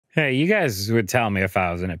Hey, you guys would tell me if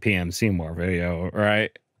I was in a PM Seymour video,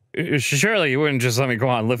 right? Surely you wouldn't just let me go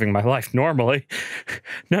on living my life normally,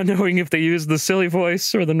 not knowing if they use the silly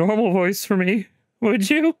voice or the normal voice for me, would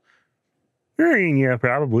you? Yeah,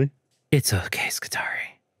 probably. It's okay,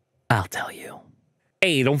 Skatari. I'll tell you.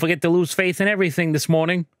 Hey, don't forget to lose faith in everything this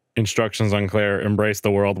morning. Instructions unclear. Embrace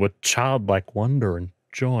the world with childlike wonder and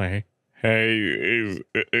joy. Hey,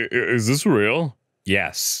 is this real?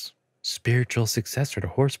 Yes. Spiritual successor to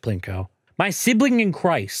Horse Plinko. My sibling in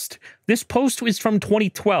Christ. This post is from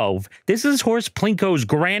 2012. This is Horse Plinko's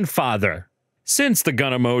grandfather. Since the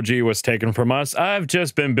gun emoji was taken from us, I've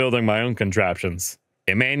just been building my own contraptions.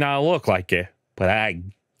 It may not look like it, but I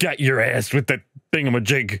got your ass with that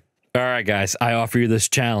thingamajig. All right, guys, I offer you this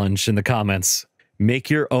challenge in the comments. Make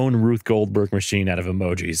your own Ruth Goldberg machine out of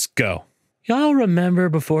emojis. Go. Y'all remember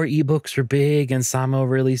before ebooks were big and Samo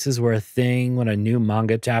releases were a thing, when a new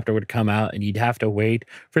manga chapter would come out and you'd have to wait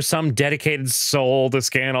for some dedicated soul to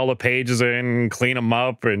scan all the pages in, clean them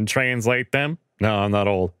up, and translate them? No, I'm not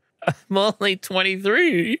old. I'm only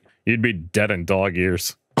 23. You'd be dead in dog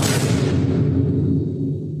years.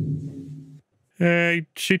 Hey,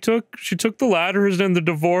 she took the ladders in the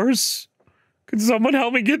divorce. Could someone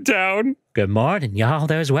help me get down? Good morning, y'all.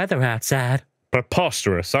 There's weather outside.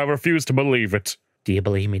 Preposterous. I refuse to believe it. Do you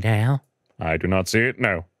believe me now? I do not see it,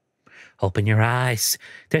 no. Open your eyes.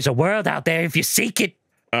 There's a world out there if you seek it.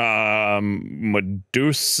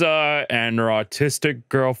 Medusa and her autistic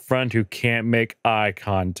girlfriend who can't make eye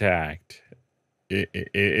contact.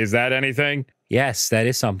 Is that anything? Yes, that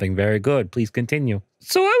is something very good. Please continue.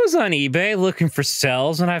 So I was on eBay looking for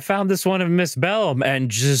cells, and I found this one of Miss Bellum and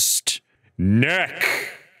just... neck.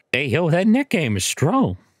 Hey, yo, that neck game is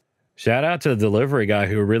strong. Shout out to the delivery guy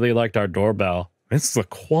who really liked our doorbell. It's a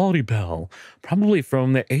quality bell, probably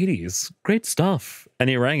from the 80s. Great stuff. And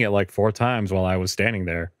he rang it like 4 times while I was standing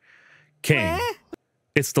there. King.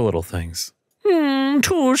 It's the little things. 2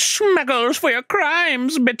 schmeckles for your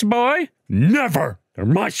crimes, bitch boy. Never. They're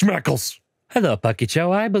my schmeckles. Hello, Pucky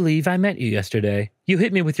Joe. I believe I met you yesterday. You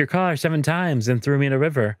hit me with your car 7 times and threw me in a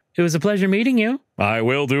river. It was a pleasure meeting you. I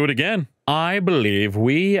will do it again. I believe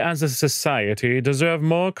we as a society deserve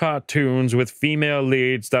more cartoons with female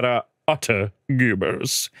leads that are utter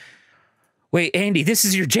goobers. Wait, Andy, this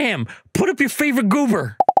is your jam. Put up your favorite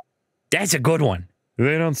goober. That's a good one.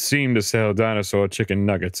 They don't seem to sell dinosaur chicken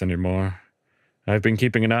nuggets anymore. I've been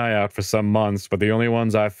keeping an eye out for some months, but the only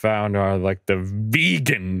ones I've found are like the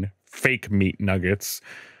vegan fake meat nuggets,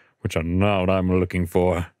 which are not what I'm looking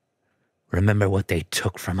for. Remember what they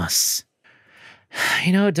took from us.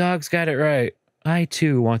 You know, Dog's got it right. I,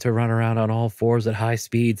 too, want to run around on all 4s at high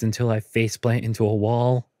speeds until I faceplant into a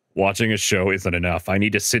wall. Watching a show isn't enough. I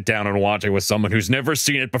need to sit down and watch it with someone who's never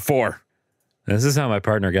seen it before. This is how my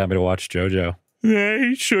partner got me to watch JoJo.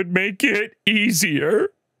 They should make it easier.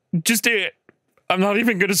 Just it. I'm not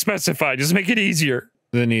even going to specify. Just make it easier.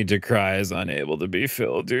 The need to cry is unable to be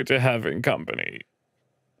filled due to having company.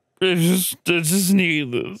 It's just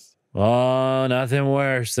needless. Oh, nothing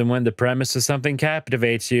worse than when the premise of something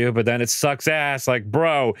captivates you, but then it sucks ass. Like,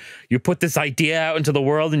 bro, you put this idea out into the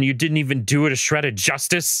world and you didn't even do it a shred of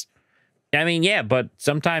justice. I mean, yeah, but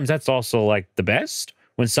sometimes that's also like the best.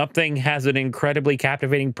 When something has an incredibly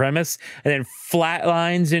captivating premise and then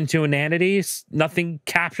flatlines into inanity, nothing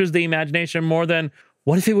captures the imagination more than,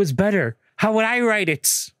 what if it was better? How would I write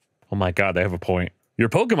it? Oh my God, they have a point. Your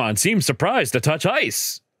Pokemon seems surprised to touch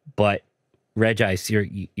ice. But Regice,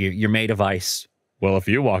 you're made of ice. Well, if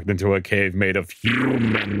you walked into a cave made of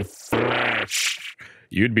human flesh,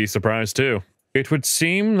 you'd be surprised too. It would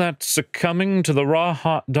seem that succumbing to the raw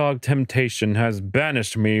hot dog temptation has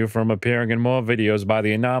banished me from appearing in more videos by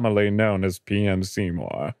the anomaly known as PM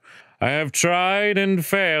Seymour. I have tried and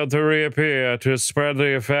failed to reappear to spread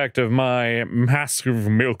the effect of my massive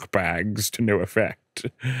milk bags to no effect.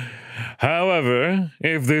 However,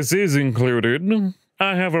 if this is included,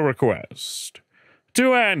 I have a request.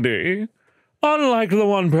 To Andy, unlike the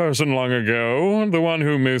one person long ago, the one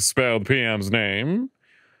who misspelled PM's name,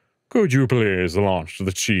 could you please launch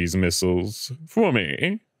the cheese missiles for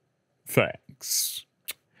me? Thanks.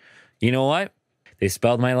 You know what? They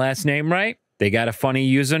spelled my last name right. They got a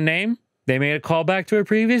funny username. They made a callback to a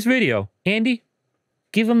previous video. Andy,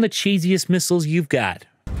 give them the cheesiest missiles you've got.